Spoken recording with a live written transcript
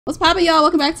What's poppin', y'all?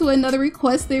 Welcome back to another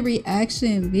requested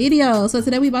reaction video. So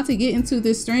today we about to get into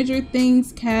this Stranger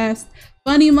Things cast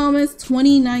funny moments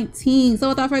 2019. So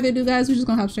without further ado, guys, we're just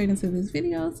gonna hop straight into this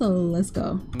video. So let's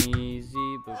go.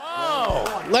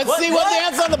 Oh, let's see what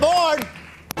that's on the board.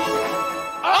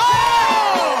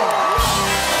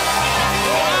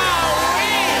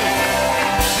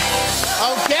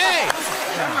 Okay.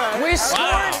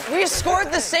 We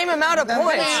scored the same amount of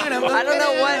points. I don't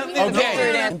know what.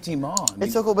 Okay. Empty mall.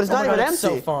 It's so cool, but it's not even empty.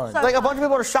 So fun. Like a bunch of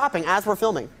people are shopping as we're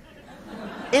filming.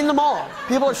 In the mall,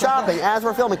 people are shopping as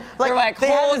we're filming. Like they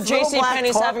whole had this little black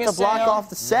JCPenney's tarp having a to block sale. off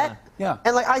the set. Yeah.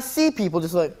 And like I see people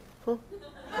just like, huh?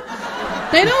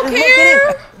 They don't Just care.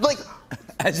 looking at- like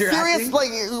As you're serious acting?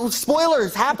 like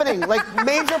spoilers happening, like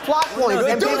major plot points.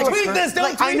 And don't people, tweet this,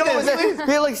 don't I tweet know, this, but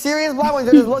they're like serious plot points.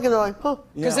 They're just looking. They're like, huh?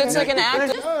 Because it's like an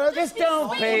act. Just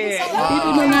don't pay it.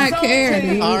 People do not care,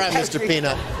 dude. All right, Mr.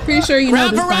 Peanut. Pretty sure you know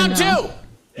Round this for by round now.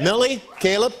 2. Millie,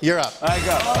 Caleb, you're up. I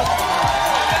go.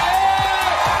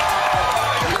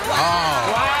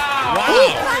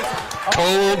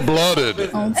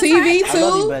 Cold-blooded. On TV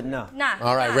too. But no. Nah.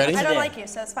 All right, ready? I don't like you,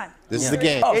 so it's fine. This is the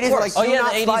game. It is like, do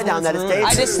not slide down. That is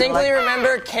dangerous. I distinctly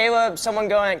remember Caleb, someone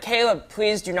going, "Caleb,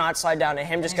 please do not slide down," and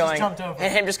him just going,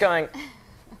 and him just going.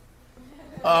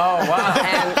 Oh, wow.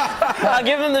 And I'll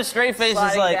give him the straight face.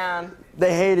 It's like, down.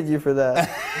 They hated you for that.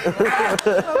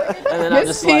 and then I'll His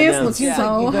just slide pants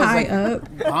down. look so high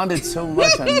up. Bonded so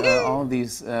much on all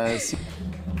these. They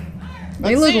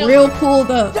look real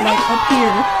pulled up, like up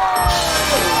here.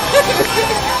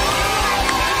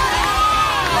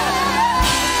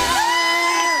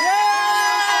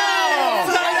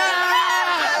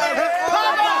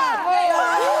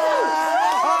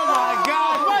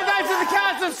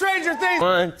 Stranger Things.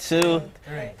 1, 2,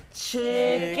 3.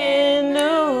 Chicken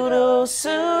noodle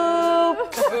soup.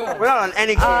 We're not on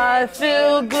any. I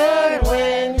feel good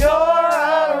when you're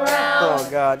around. Oh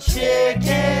God.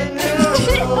 Chicken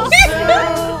noodle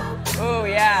soup. Oh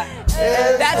yeah.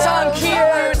 That's on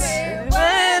keywords.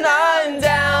 When I'm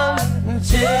down.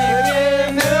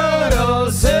 Chicken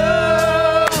noodle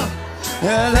soup.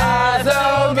 That's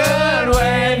so good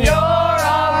when you're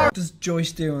around. What does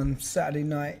Joyce do on Saturday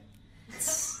night?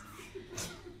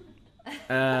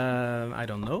 I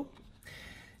don't know.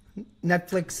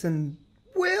 Netflix and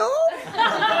Will?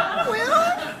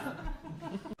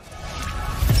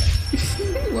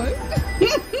 What?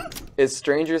 Is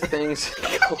Stranger Things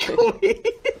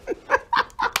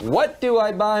What do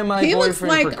I buy my He looks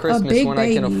boyfriend like for a Christmas big when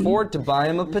I can baby. afford to buy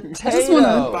him a potato? just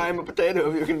wanna- Buy him a potato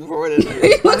if you can afford it.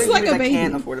 He looks like a I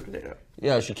can't baby. afford a potato.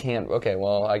 Yeah, she can't. Okay,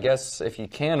 well, I guess if you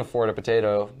can afford a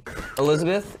potato.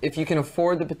 Elizabeth, if you can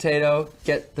afford the potato,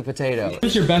 get the potato.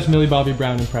 What's your best Millie Bobby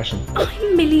Brown impression?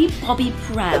 I'm Millie Bobby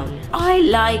Brown. I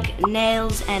like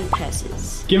nails and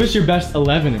purses. Give us your best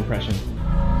 11 impression.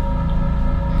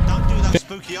 Don't do that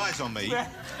spooky eyes on me. What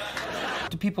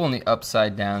do people in the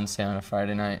Upside Down say on a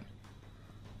Friday night?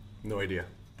 No idea.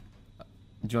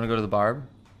 Do you want to go to the barb?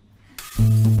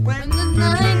 When the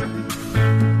night.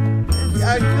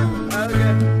 Okay.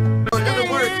 It doesn't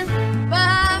work.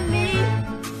 By me.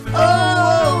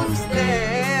 Oh,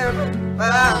 stand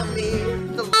by me.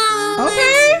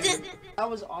 Okay. That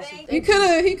was awesome. He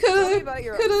coulda, you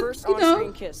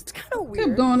know, kiss. It's kind of weird.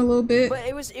 kept going a little bit. But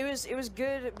it was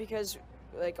good because,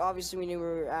 like, obviously we knew we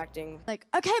were acting. Like,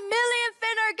 okay, Millie and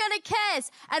Finn are gonna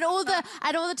kiss, and all the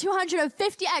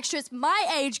 250 extras, my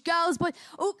age, girls, but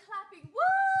all clapping, woo!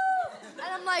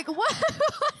 And I'm like, what?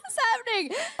 What is happening?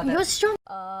 You're strong.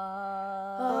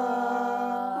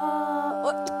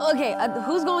 Okay,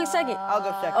 who's going second? I'll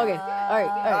go second. Okay, all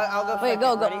right. I'll go Wait, second.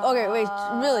 go. Ready? Okay, wait,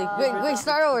 really? Wait,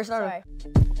 start over.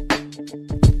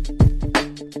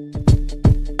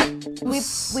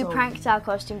 We pranked our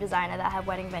costume designer that her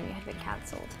wedding venue had been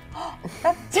cancelled.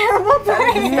 Terrible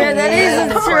prank. Yeah, that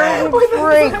is a terrible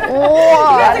prank.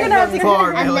 And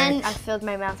then I filled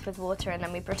my mouth with water, and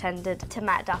then we pretended to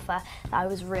Matt Duffer that I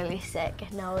was really sick,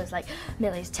 and I was like,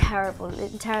 Millie's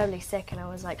terribly sick, and I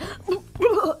was like,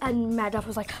 and Matt Duffer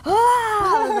was like,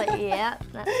 ah! I was like, yeah,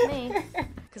 that's me.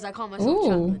 Because I call myself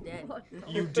Chocolate Daddy.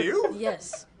 You do?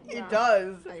 Yes. He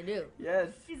does. I do. Yes.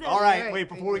 All right, wait,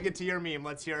 before we get to your meme,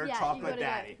 let's hear Yeah, Chocolate you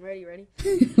Daddy. Ready?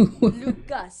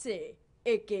 Lucas,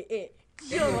 a.k.a.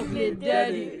 Chocolate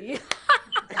Daddy.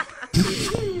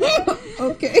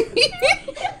 Okay.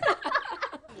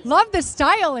 Love the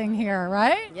styling here,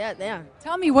 right? Yeah, they are.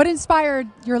 Tell me, what inspired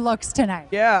your looks tonight?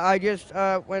 Yeah, I just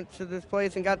went to this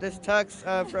place and got this tux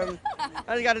from,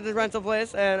 I just got to this rental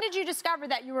place. And When did you discover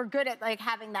that you were good at like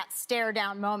having that stare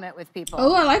down moment with people?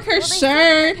 Oh, I like her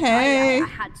shirt. Hey. I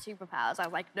had superpowers. I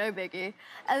was like, no biggie.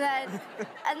 And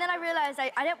then I realized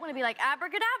I didn't want to be like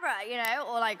abracadabra, you know,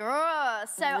 or like, "Rrr."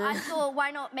 So I thought,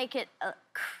 why not make it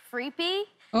creepy?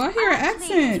 Oh, I hear her accent.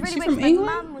 Really She's weird, from 'cause England?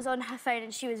 My mum was on her phone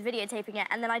and she was videotaping it,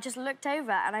 and then I just looked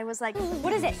over and I was like,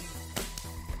 what is it?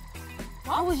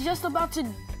 I was just about to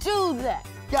do that.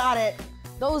 got it.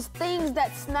 Those things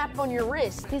that snap on your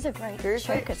wrist. These are great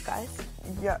chokers, guys.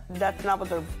 Yeah, that's not what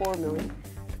they're for, Millie.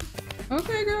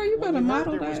 Okay, girl, you better Well,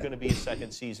 model there was that. going to be a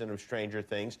second season of Stranger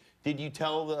Things. Did you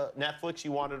tell the Netflix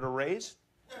you wanted a raise?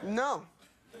 No.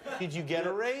 Did you get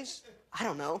a raise? I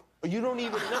don't know. You don't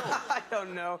even know. I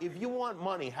don't know. If you want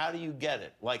money, how do you get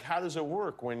it? Like, how does it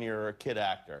work when you're a kid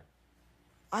actor?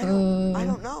 I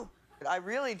don't know. I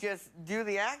really just do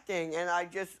the acting, and I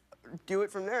just do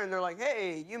it from there. And they're like,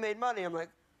 hey, you made money. I'm like,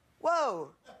 whoa,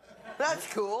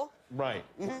 that's cool. Right.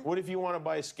 What if you want to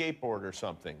buy a skateboard or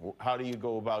something? How do you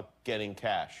go about getting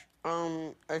cash?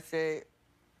 I say,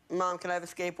 Mom, can I have a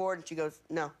skateboard? And she goes,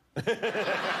 no.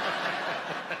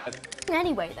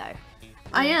 Anyway, though.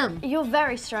 I am. You're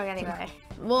very strong anyway.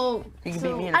 Well, You can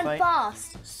beat me in a And fight.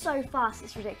 fast. So fast,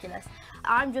 it's ridiculous.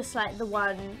 I'm just like the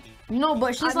one. no,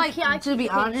 but she's I'm- yeah, I to be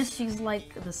keep honest, she's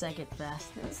like the second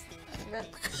fastest.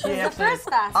 Yeah, the first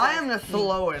fastest. I am the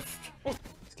slowest.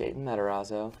 Skating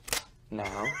Matarazzo. No.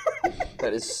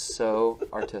 That is so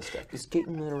artistic.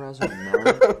 Skating Matarazzo.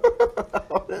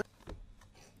 No.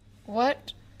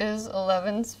 What is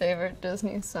 11's favorite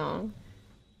Disney song?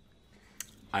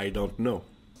 I don't know.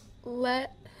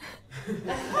 Let.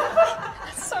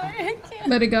 Sorry, I can't.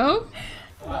 Let it go?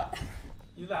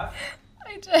 You laugh.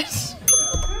 I just.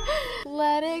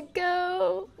 Let it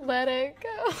go. Let it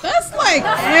go. That's like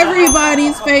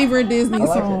everybody's favorite Disney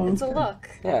song It's a look.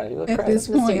 Yeah, you look at great. this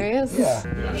point. Serious? Yeah.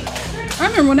 I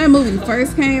remember when that movie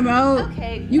first came out,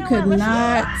 Okay, you know could what,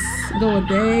 not go a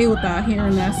day without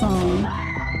hearing that song.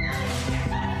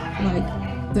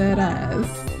 Like, dead ass.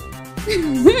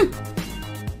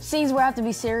 Scenes where I have to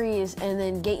be serious, and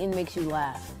then Gaten makes you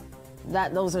laugh.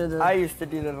 Those are the. I used to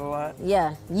do that a lot.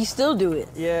 Yeah, you still do it.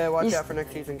 Yeah, watch You out for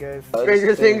next season, guys. Oh,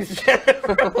 Stranger Stranger Things,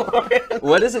 Jennifer Lawrence.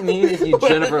 What does it mean if you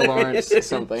Jennifer What Lawrence is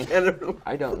something? Jennifer-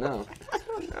 I don't know. I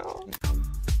don't know.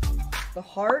 The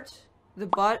heart, the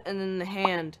butt, and then the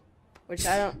hand, which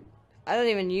I don't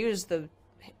even use the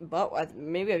butt.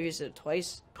 Maybe I've used it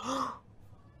twice.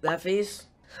 That face,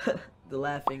 the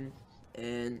laughing,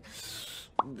 and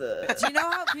the. Do you know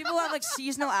how people have like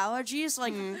seasonal allergies?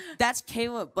 Like that's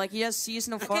Caleb. Like he has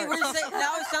seasonal farts. Okay,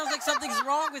 now it sounds like something's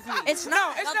wrong with me. It's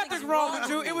not. It's nothing wrong with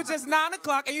you. It was just 9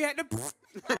 o'clock and you had to.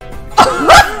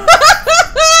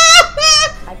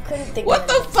 I couldn't think What of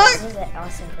the it. fuck? Was it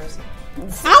awesome person?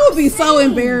 I would be so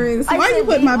embarrassed. I Why said you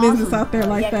putting my being business awesome. out there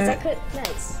like Yeah, 'cause that? I could.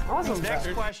 Nice. Awesome.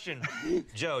 Next question.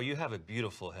 Joe, you have a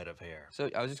beautiful head of hair. So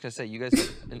I was just gonna say, you guys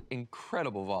have an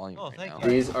incredible volume right thank now. you.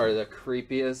 These are the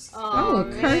creepiest I will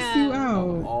curse you out.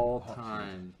 of all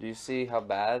time. Do you see how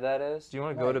bad that is? Do you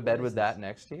want to go to bed with that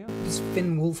next to you? Does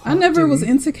Finn Wolfhard I never do was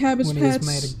into Cabbage when he has Patch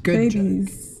made a good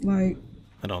Babies. Like,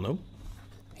 I don't know.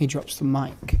 He drops the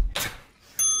mic.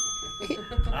 When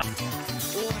I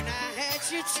had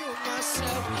you to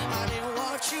myself, I didn't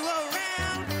want you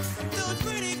around. Those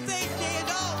pretty faces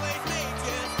always made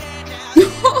you stand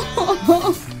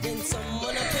out. Then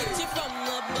someone picked you from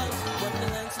the bunch. One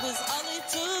glance was all it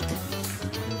took.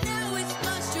 Now it's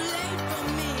much too late for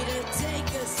me to take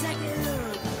a second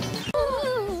look.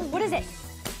 What is it?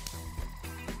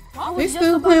 they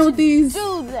still playing with these.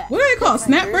 What are they called?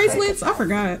 Snap bracelets? I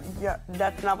forgot. Yeah,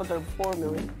 that's not what they're for,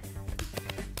 Millie.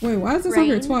 Wait, why is this on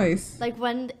here Rain, twice? Like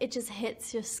when it just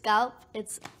hits your scalp,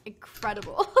 it's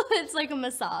incredible. It's like a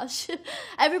massage.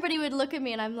 Everybody would look at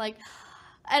me and I'm like,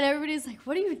 and everybody's like,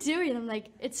 what are you doing? And I'm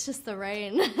like, it's just the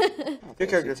rain. Your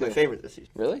character's my favorite this season.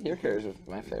 Really? Your character's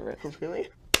my favorite. Really?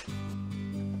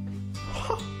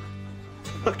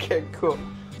 Okay, cool.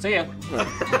 See ya.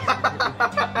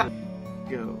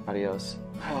 Go. Adios.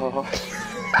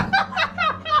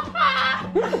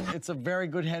 It's a very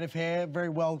good head of hair, very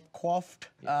well coiffed.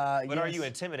 But are you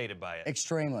intimidated by it?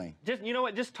 Extremely. Just, you know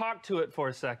what? Just talk to it for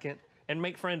a second and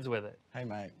make friends with it. Hey,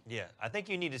 mate. Yeah, I think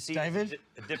you need to see David?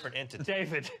 a different entity.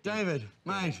 David. David,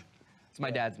 mate. It's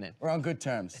my dad's name. We're on good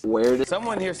terms. Where did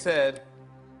Someone here said,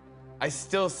 I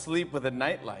still sleep with a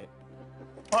nightlight.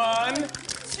 1, 2,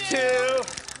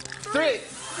 3.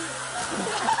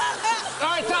 All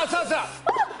right, stop.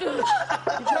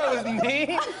 That was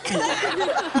me.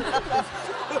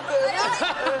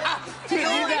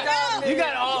 Dude, you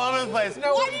got all over the place.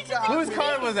 No, whose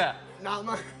card was that? Not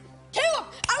mine. Caleb!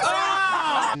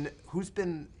 And who's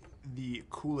been the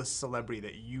coolest celebrity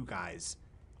that you guys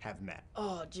have met?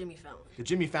 Oh, Jimmy Fallon. The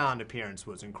Jimmy Fallon appearance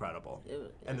was incredible.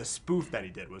 And the spoof that he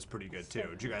did was pretty good too.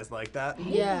 Did you guys like that?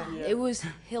 Yeah, it was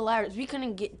hilarious. We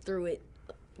couldn't get through it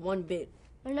one bit.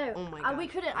 No, oh my God. we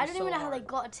couldn't. I don't even know how they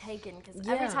got it taken because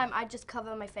every time I'd just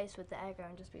cover my face with the airgo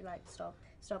and just be like, stop,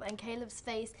 stop. And Caleb's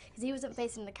face, because he wasn't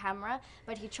facing the camera,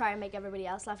 but he'd try and make everybody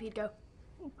else laugh. He'd go.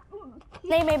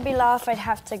 They made me laugh. I'd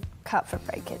have to cut for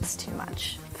break. It's too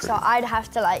much. So I'd have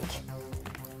to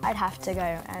go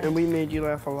And we made you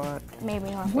laugh a lot. Made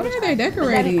me laugh. What are they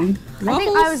decorating? I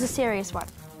think I was a serious one.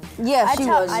 Yeah, she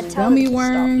was. I'd tell Gummy them to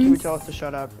stop. worms. She would tell us to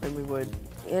shut up, and we would.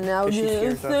 And now She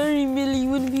scares us. 30 million, you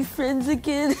want to be friends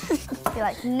again? Be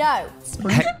like, no.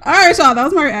 Alright, y'all, that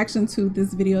was my reaction to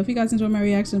this video. If you guys enjoyed my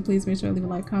reaction, please make sure to leave a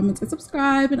like, comment, and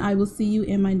subscribe, and I will see you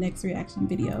in my next reaction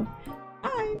video.